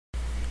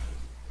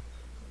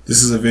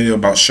This is a video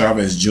about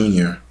Chavez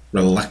Jr.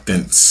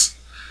 reluctance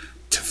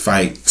to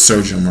fight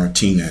Sergio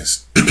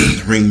Martinez,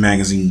 Ring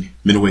Magazine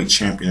middleweight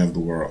champion of the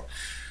world.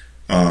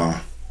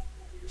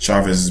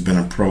 Chavez has been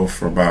a pro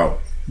for about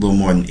a little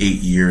more than 8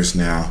 years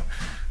now.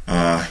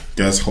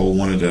 Does hold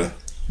one of the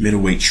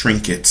middleweight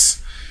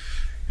trinkets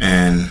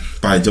and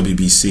by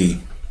WBC,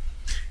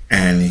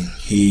 and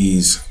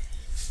he's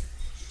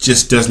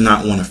just does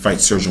not want to fight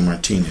Sergio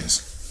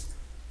Martinez.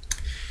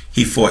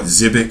 He fought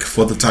Zibic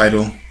for the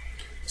title.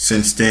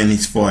 Since then,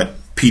 he's fought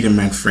Peter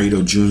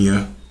Manfredo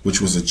Jr., which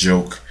was a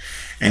joke,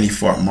 and he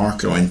fought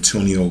Marco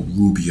Antonio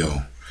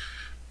Rubio.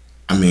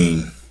 I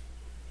mean,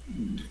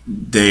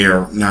 they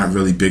are not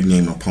really big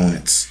name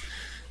opponents.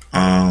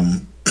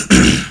 The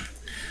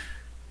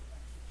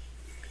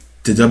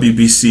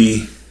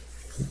WBC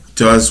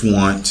does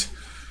want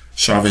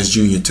Chavez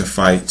Jr. to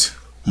fight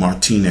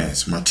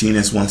Martinez.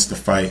 Martinez wants to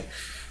fight.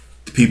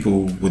 The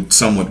people would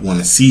somewhat want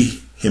to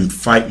see him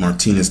fight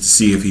Martinez to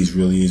see if he's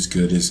really as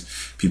good as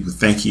people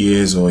think he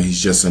is, or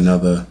he's just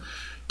another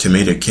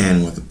tomato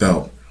can with a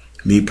belt.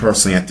 Me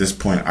personally, at this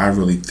point, I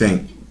really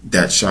think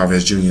that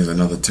Chavez Jr. is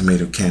another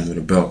tomato can with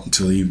a belt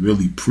until he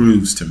really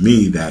proves to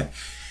me that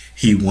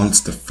he wants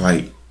to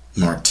fight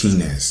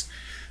Martinez.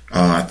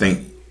 I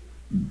think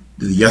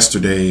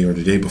yesterday or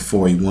the day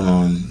before, he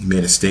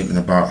made a statement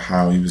about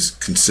how he was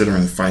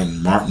considering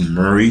fighting Martin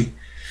Murray.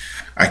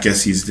 I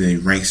guess he's the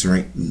ranked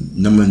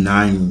number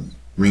 9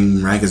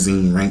 Ring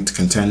Magazine ranked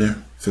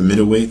contender for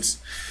middleweights.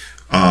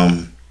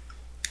 I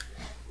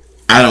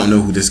don't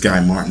know who this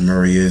guy Martin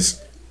Murray is.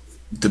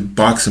 The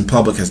boxing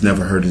public has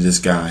never heard of this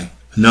guy.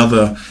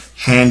 Another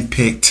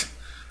hand-picked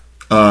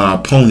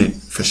opponent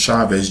for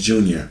Chavez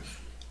Jr.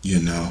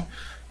 You know,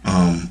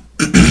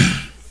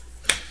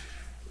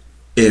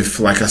 if,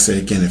 like I said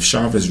again, if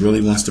Chavez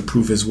really wants to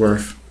prove his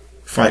worth,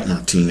 fight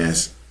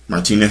Martinez.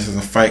 Martinez has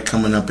a fight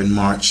coming up in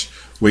March.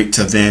 Wait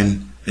till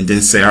then, and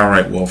then say, all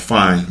right, well,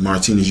 fine,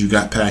 Martinez, you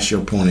got past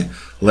your opponent.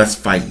 Let's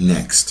fight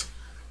next.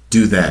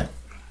 Do that.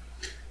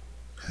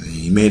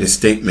 He made a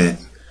statement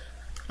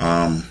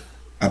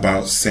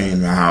about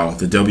saying how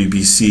the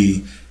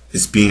WBC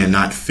is being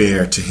not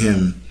fair to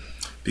him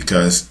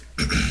because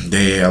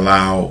they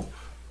allow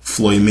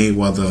Floyd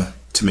Mayweather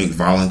to make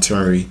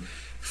voluntary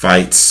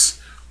fights,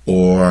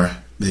 or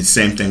the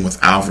same thing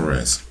with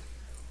Alvarez.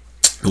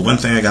 The one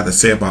thing I got to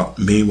say about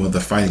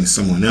Mayweather fighting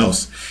someone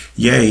else,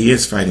 yeah, he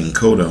is fighting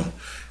Cotto.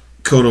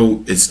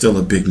 Cotto is still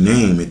a big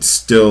name. He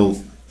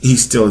still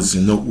is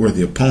a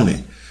noteworthy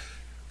opponent.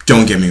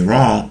 Don't get me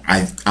wrong,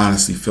 I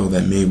honestly feel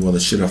that Mayweather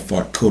should have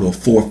fought Cotto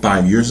 4 or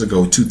 5 years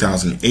ago,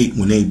 2008,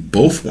 when they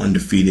both were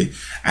undefeated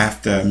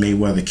after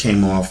Mayweather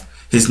came off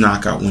his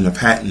knockout win of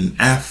Hatton,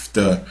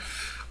 after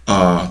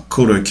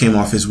Cotto came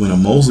off his win of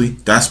Mosley.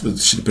 That's what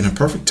should have been a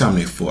perfect time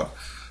they fought.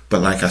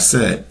 But like I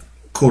said,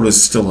 Cotto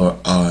is still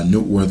a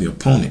noteworthy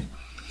opponent.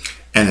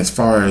 And as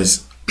far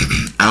as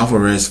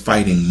Alvarez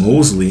fighting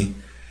Mosley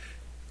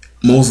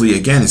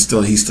again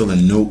he's still a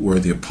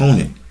noteworthy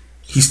opponent.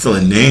 He's still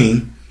a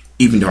name,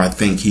 even though I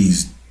think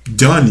he's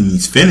done and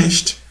he's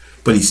finished,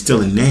 but he's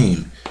still a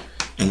name.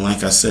 And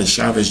like I said,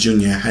 Chavez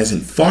Jr.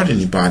 hasn't fought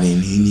anybody,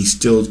 and he's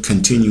still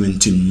continuing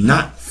to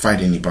not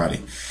fight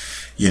anybody.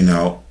 You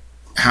know,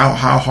 how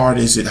hard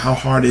is it? How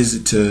hard is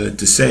it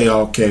to say,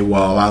 okay,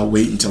 well, I'll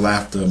wait until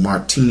after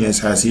Martinez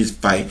has his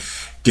fight,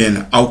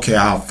 then okay,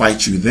 I'll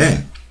fight you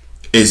then.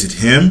 Is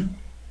it him?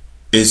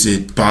 Is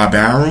it Bob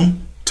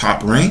Arum,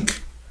 top rank?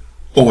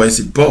 Or is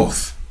it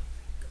both?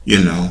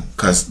 You know,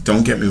 because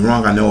don't get me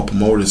wrong, I know a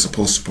promoter is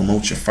supposed to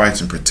promote your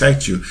fights and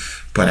protect you,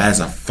 but as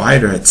a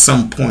fighter, at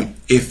some point,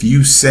 if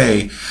you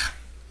say,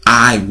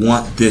 I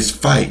want this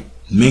fight,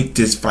 make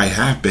this fight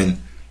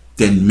happen,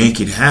 then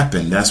make it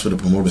happen. That's what a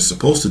promoter is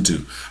supposed to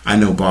do. I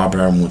know Bob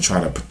Arum will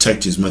try to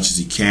protect you as much as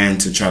he can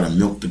to try to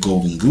milk the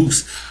golden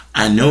goose.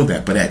 I know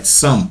that, but at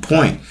some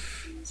point,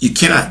 you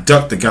cannot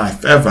duck the guy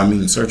forever. I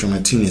mean, Sergio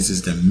Martinez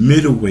is the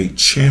middleweight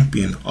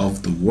champion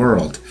of the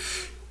world.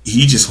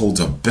 He just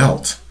holds a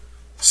belt.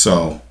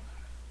 So,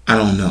 I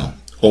don't know.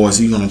 Or is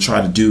he going to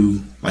try to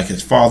do like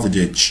his father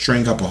did,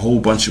 string up a whole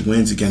bunch of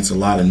wins against a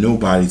lot of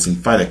nobodies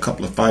and fight a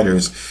couple of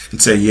fighters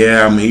and say,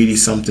 yeah, I'm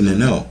 80-something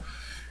and 0.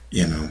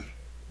 You know,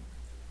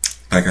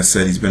 like I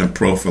said, he's been a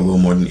pro for a little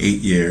more than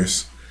 8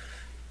 years.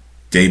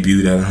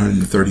 Debuted at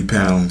 130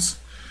 pounds.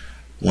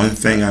 One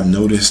thing I've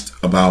noticed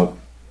about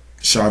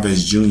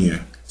Chavez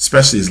Jr.,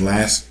 especially his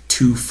last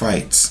 2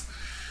 fights,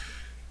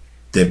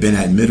 they've been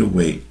at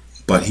middleweight,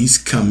 but he's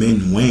come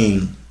in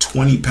weighing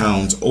 20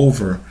 pounds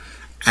over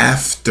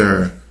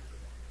after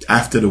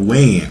the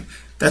weigh-in.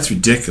 That's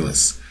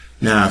ridiculous.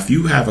 Now, if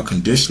you have a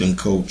conditioning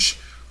coach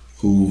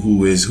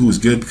who is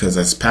good, because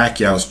that's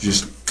Pacquiao's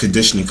just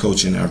conditioning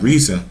coach in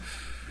Ariza,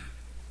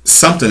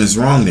 something is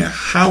wrong there.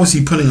 How is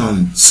he putting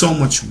on so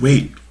much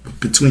weight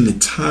between the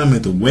time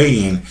of the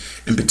weigh-in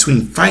and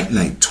between fight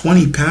night?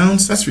 20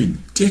 pounds? That's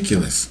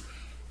ridiculous.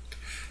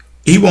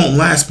 He won't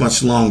last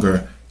much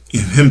longer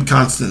in him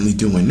constantly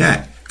doing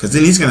that, because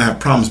then he's going to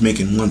have problems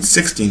making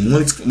 160. And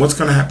what's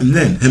going to happen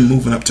then? Him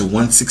moving up to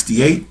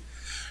 168?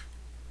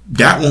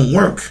 That won't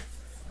work.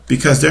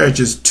 because there are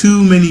just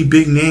too many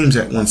big names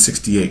at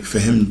 168 for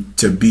him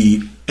to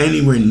be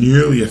anywhere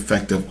nearly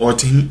effective, or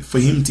for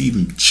him to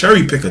even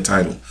cherry pick a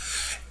title.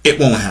 It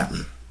won't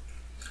happen.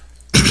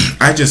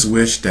 I just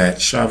wish that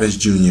Chavez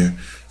Jr.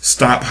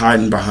 stopped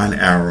hiding behind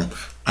Arum.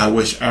 I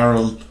wish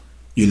Arum,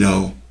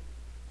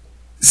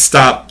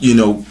 stop,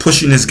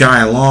 pushing this guy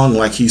along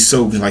like he's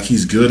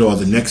good or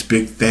the next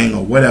big thing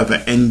or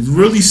whatever, and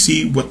really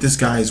see what this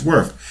guy is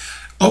worth.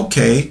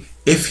 Okay,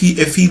 if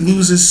he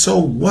loses, so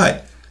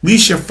what? At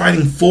least you're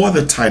fighting for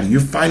the title. You're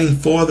fighting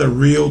for the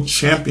real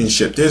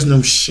championship. There's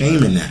no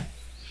shame in that.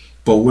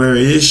 But where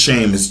it is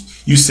shame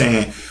is you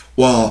saying,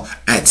 well,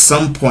 at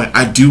some point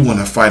I do want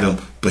to fight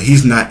him, but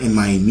he's not in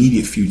my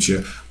immediate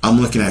future.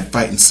 I'm looking at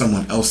fighting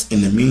someone else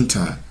in the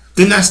meantime.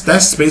 Then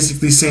that's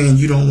basically saying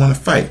you don't want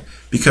to fight.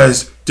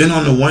 Because then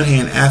on the one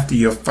hand, after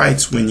your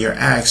fights, when you're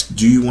asked,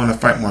 do you want to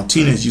fight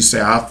Martinez? You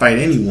say, I'll fight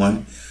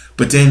anyone.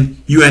 But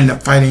then you end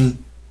up fighting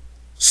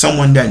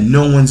someone that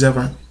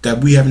that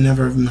we have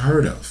never even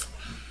heard of.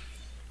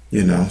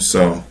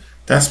 So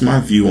that's my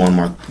view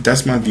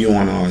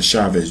on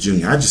Chavez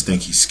Jr. I just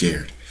think he's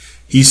scared.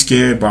 He's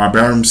scared.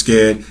 Barbarum's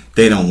scared.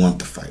 They don't want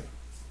to fight.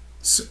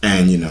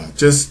 And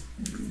just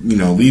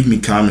leave me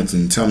comments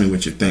and tell me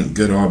what you think,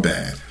 good or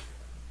bad.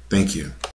 Thank you.